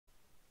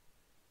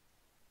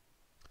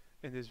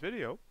In this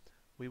video,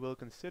 we will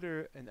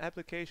consider an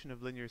application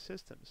of linear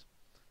systems.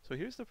 So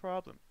here's the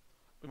problem.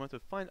 We want to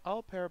find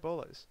all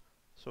parabolas,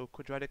 so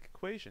quadratic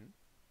equation,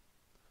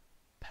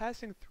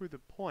 passing through the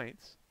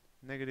points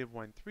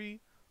 -1, 3,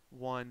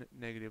 1,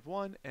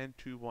 -1, and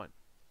 2, 1.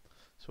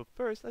 So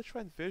first, let's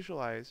try and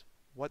visualize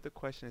what the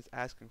question is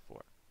asking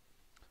for.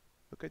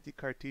 Look at the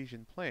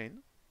Cartesian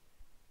plane,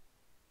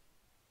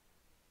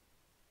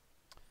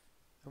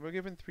 and we're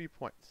given 3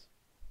 points.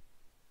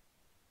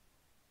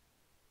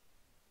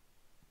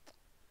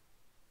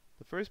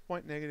 The first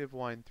point,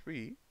 -1,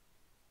 3.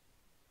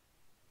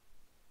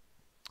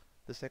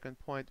 The second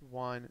point,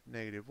 1,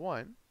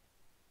 -1.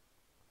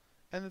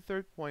 And the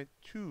third point,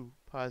 2,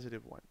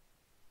 +1.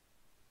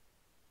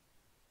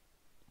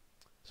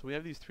 So we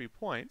have these 3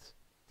 points,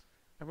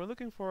 and we're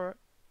looking for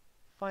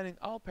finding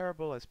all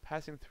parabolas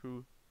passing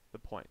through the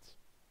points.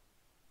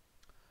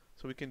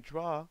 So we can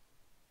draw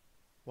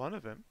one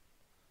of them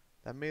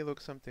that may look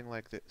something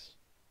like this.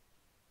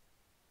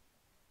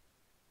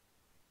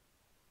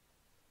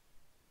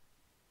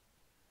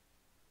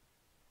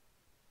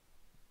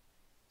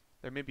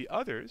 There may be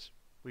others,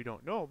 we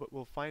don't know, but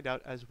we'll find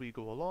out as we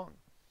go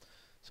along.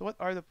 So what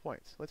are the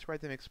points? Let's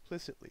write them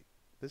explicitly.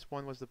 This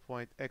one was the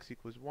point x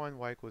equals 1,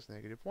 y equals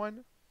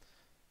 -1.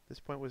 This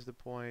point was the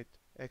point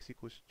x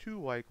equals 2,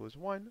 y equals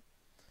 1.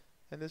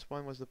 And this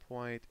one was the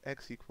point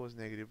x equals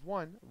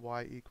 -1,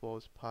 y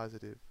equals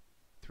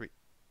 +3.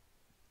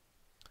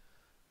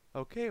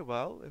 Okay,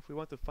 well, if we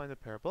want to find the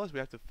parabolas, we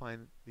have to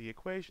find the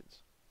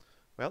equations.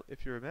 Well,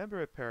 if you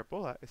remember, a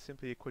parabola is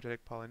simply a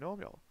quadratic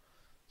polynomial.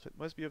 So it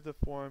must be of the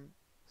form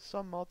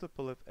some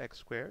multiple of x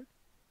squared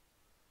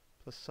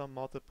plus some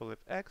multiple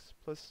of x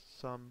plus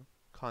some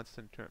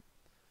constant term.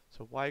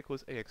 So y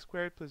equals ax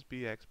squared plus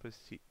bx plus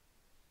c.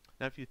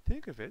 Now if you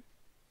think of it,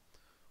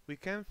 we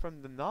can,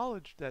 from the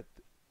knowledge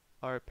that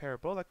our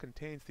parabola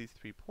contains these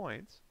 3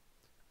 points,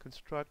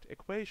 construct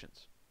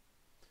equations.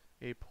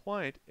 A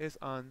point is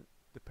on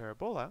the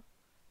parabola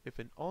if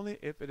and only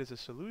if it is a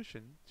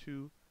solution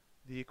to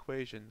the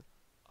equation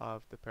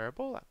of the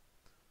parabola.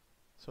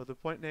 So the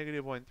point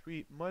 -1,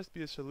 3 must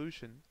be a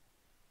solution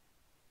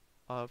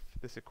of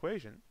this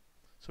equation,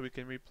 so we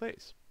can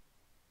replace.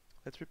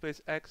 Let's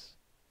replace x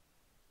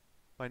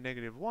by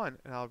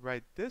 -1, and I'll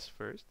write this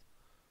first.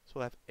 So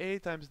we'll have a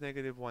times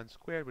 -1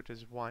 squared, which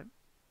is 1.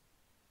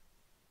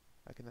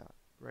 I can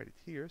write it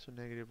here, so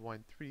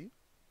 -1, 3.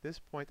 This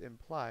point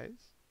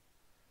implies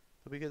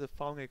that we get the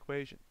following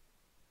equation.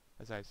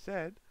 As I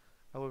said,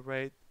 I will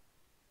write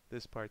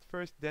this part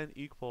first, then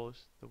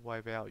equals the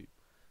y value.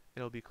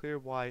 It'll be clear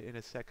why in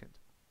a second.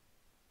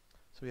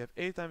 So we have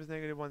a times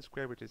 -1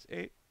 squared, which is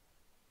 8,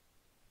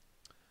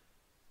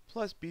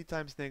 plus b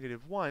times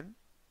 -1,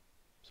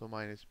 so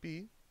minus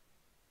b,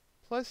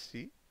 plus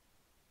c,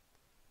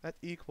 that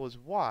equals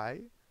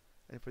y,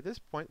 and for this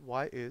point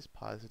y is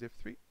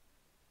 +3.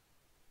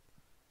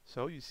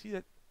 So you see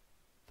that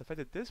the fact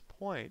that this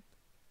point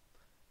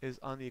is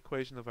on the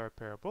equation of our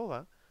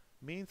parabola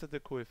means that the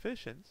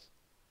coefficients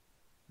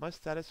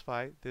must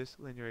satisfy this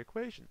linear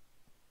equation.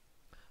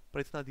 But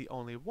it's not the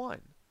only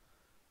one.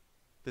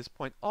 This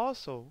point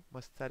also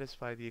must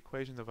satisfy the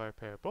equation of our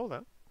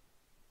parabola,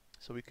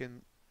 so we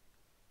can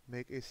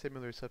make a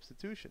similar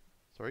substitution.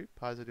 Sorry,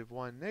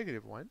 +1,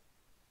 -1.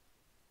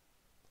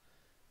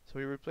 So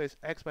we replace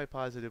x by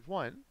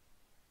 +1, and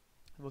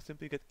we'll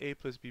simply get a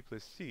plus b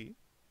plus c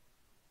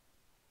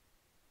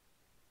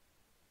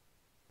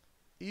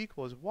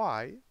equals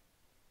y,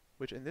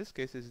 which in this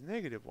case is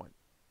 -1.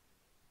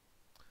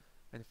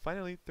 And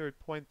finally, third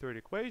point, third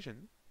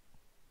equation,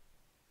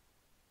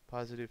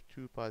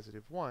 +2,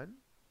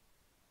 +1.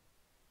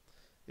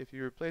 If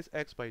you replace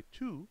x by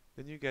 2,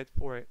 then you get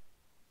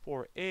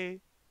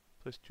 4a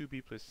plus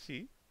 2b plus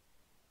c,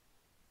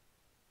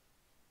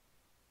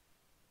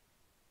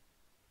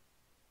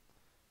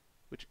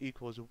 which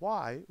equals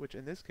y, which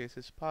in this case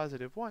is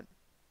 +1.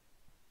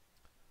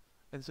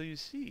 And so you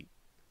see,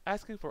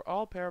 asking for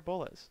all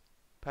parabolas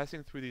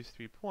passing through these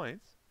 3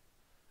 points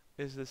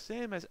is the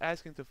same as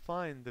asking to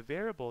find the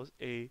variables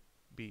a,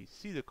 b,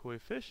 c, the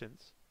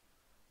coefficients,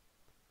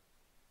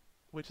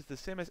 which is the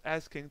same as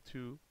asking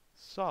to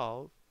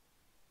solve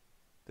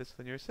this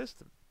linear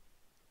system.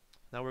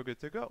 Now we're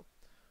good to go.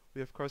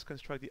 We of course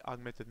construct the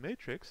augmented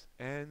matrix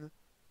and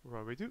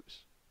row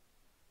reduce.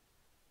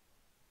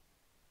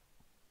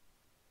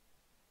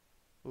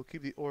 We'll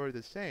keep the order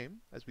the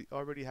same, as we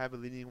already have a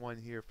leading one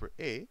here for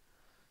a.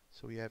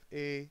 So we have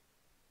a,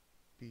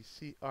 b,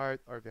 c are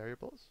our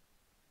variables.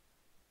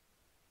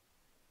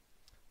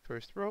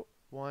 First row,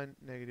 1,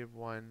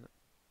 -1,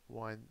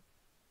 1,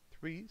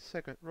 3.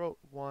 Second row,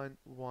 1,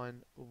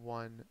 1,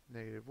 1,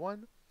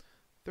 -1.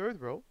 Third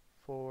row,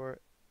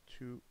 4,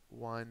 2,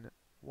 1,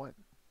 1.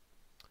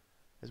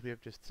 As we have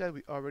just said,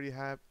 we already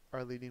have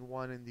our leading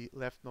one in the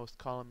leftmost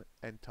column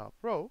and top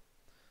row.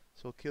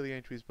 So we'll kill the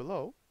entries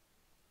below.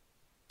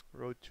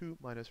 Row 2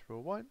 minus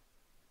row 1.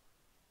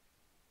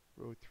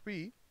 Row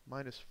 3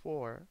 minus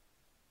 4,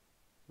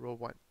 row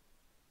 1.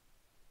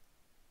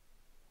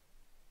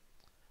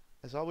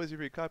 As always, we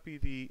recopy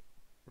the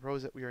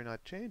rows that we are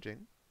not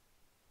changing.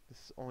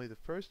 This is only the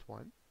first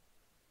one.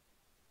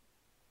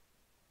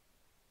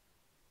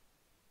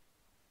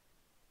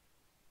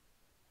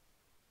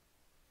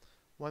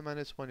 One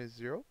minus 1 is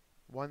 0.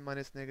 1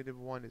 minus negative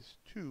 1 is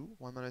 2.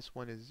 1 minus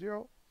 1 is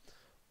 0.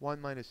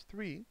 1 minus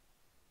 3,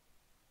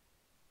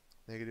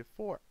 negative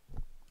 4.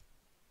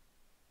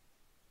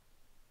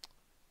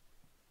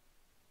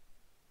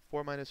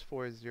 4 minus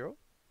 4 is 0.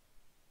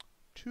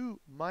 2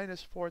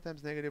 minus 4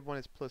 times negative 1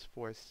 is plus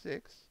 4 is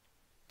 6.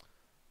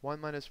 1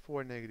 minus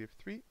 4, negative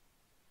 3.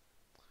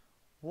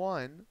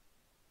 1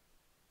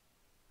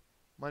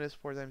 minus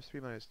 4 times 3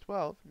 minus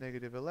 12,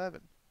 negative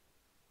 11.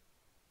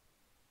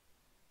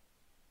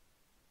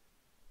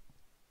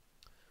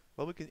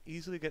 Well, we can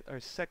easily get our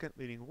second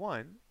leading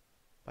one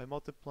by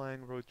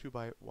multiplying row 2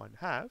 by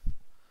 1/2.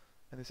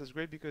 And this is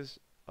great because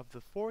of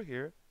the 4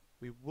 here,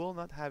 we will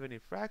not have any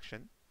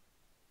fraction.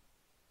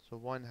 So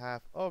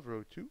 1/2 of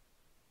row 2.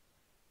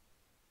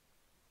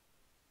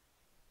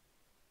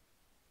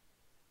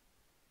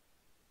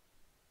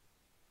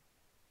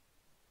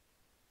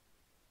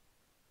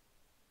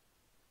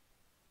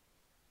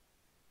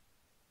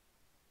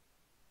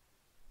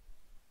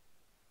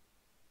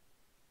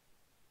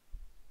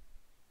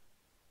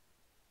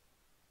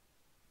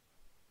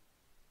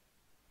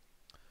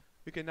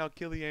 We can now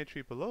kill the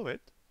entry below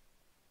it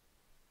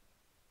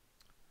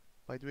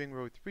by doing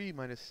row 3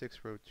 minus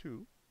 6 row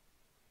 2.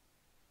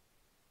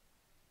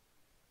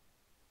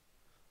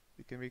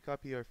 We can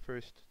recopy our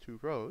first two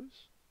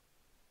rows.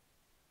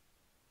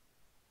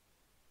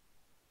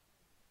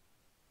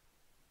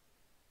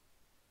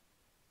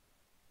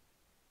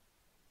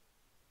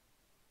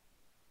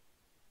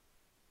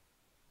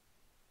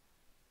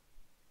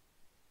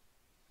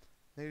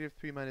 Negative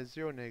 3 minus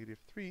 0, negative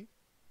 3.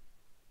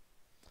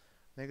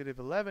 Negative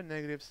 11,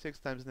 negative 6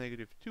 times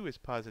negative 2 is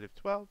positive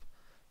 12,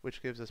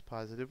 which gives us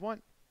positive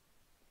 1.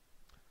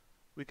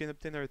 We can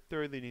obtain our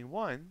third leading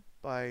one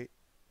by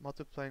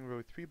multiplying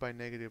row 3 by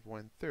negative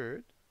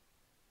 1/3.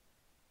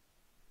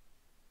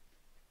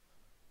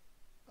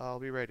 I'll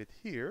rewrite it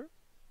here.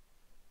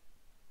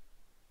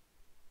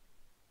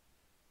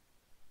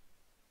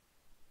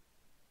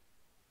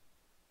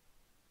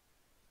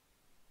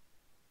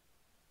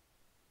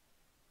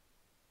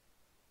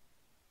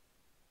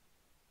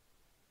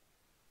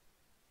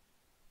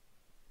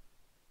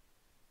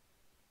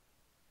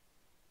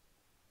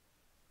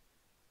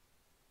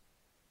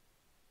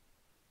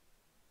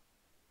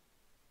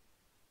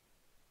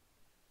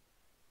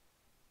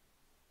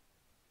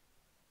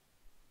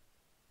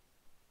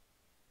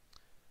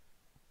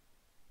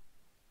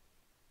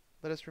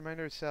 Let us remind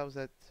ourselves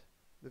that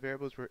the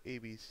variables were a,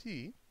 b,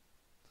 c.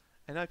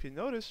 And now if you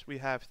notice, we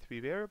have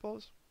three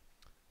variables.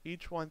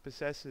 Each one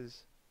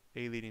possesses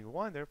a leading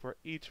one, therefore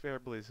each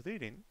variable is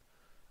leading,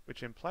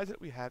 which implies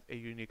that we have a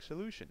unique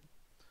solution.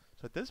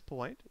 So at this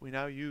point, we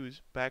now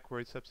use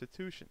backward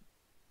substitution.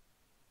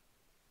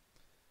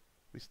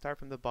 We start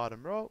from the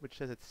bottom row, which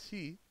says that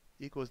c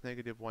equals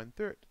negative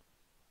 1/3.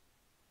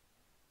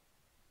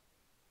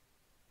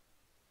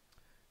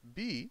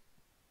 b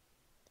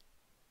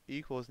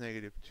equals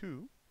negative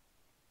 2.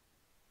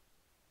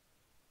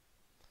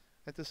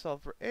 And to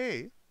solve for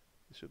a,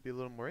 this would be a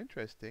little more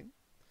interesting.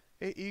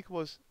 A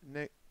equals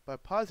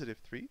positive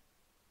 3.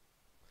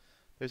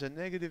 There's a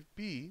negative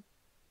b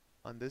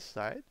on this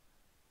side.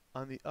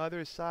 On the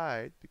other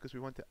side, because we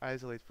want to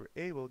isolate for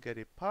a, we'll get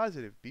a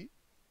positive b.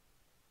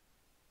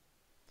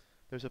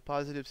 There's a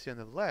positive c on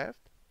the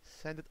left.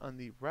 Send it on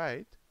the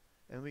right,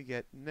 and we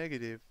get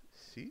negative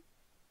c.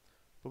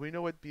 But we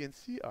know what b and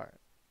c are.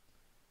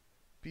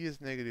 B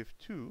is negative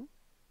 2,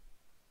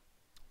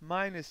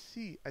 minus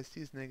c, I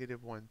c is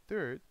negative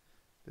 1/3.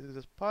 This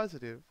is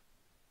positive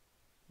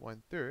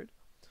 1/3.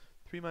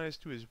 3 minus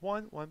 2 is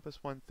 1, 1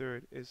 plus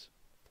 1/3 is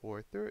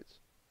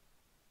 4/3.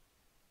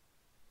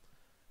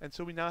 And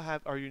so we now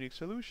have our unique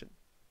solution.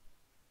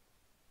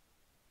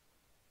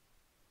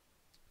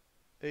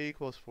 A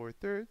equals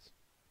 4/3,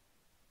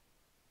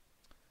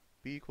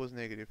 B equals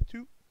negative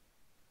 2,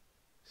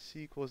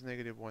 C equals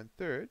negative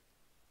 1/3.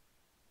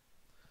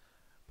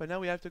 But now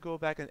we have to go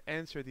back and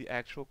answer the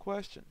actual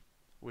question,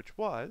 which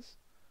was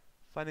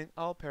finding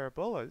all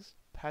parabolas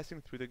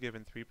passing through the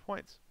given 3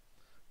 points.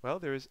 Well,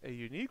 there is a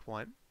unique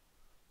one,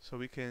 so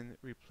we can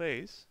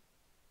replace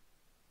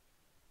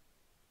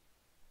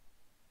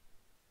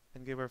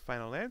and give our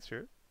final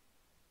answer.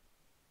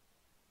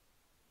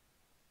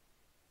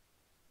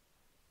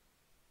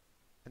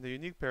 And the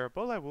unique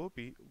parabola will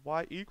be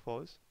y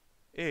equals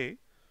a,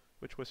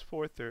 which was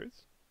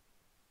 4/3,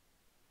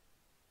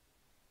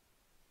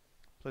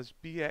 plus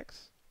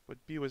bx,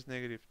 what b was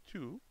negative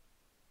 2,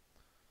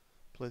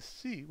 plus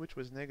c, which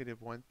was negative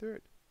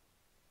 1/3.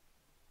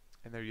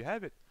 And there you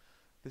have it.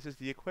 This is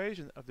the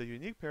equation of the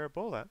unique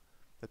parabola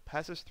that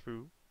passes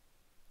through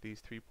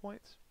these 3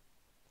 points.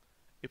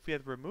 If we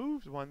had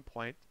removed one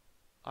point,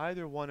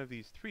 either one of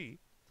these 3,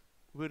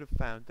 we would have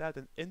found out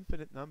an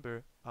infinite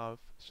number of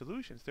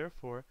solutions,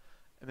 therefore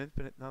an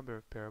infinite number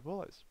of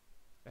parabolas.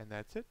 And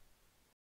that's it.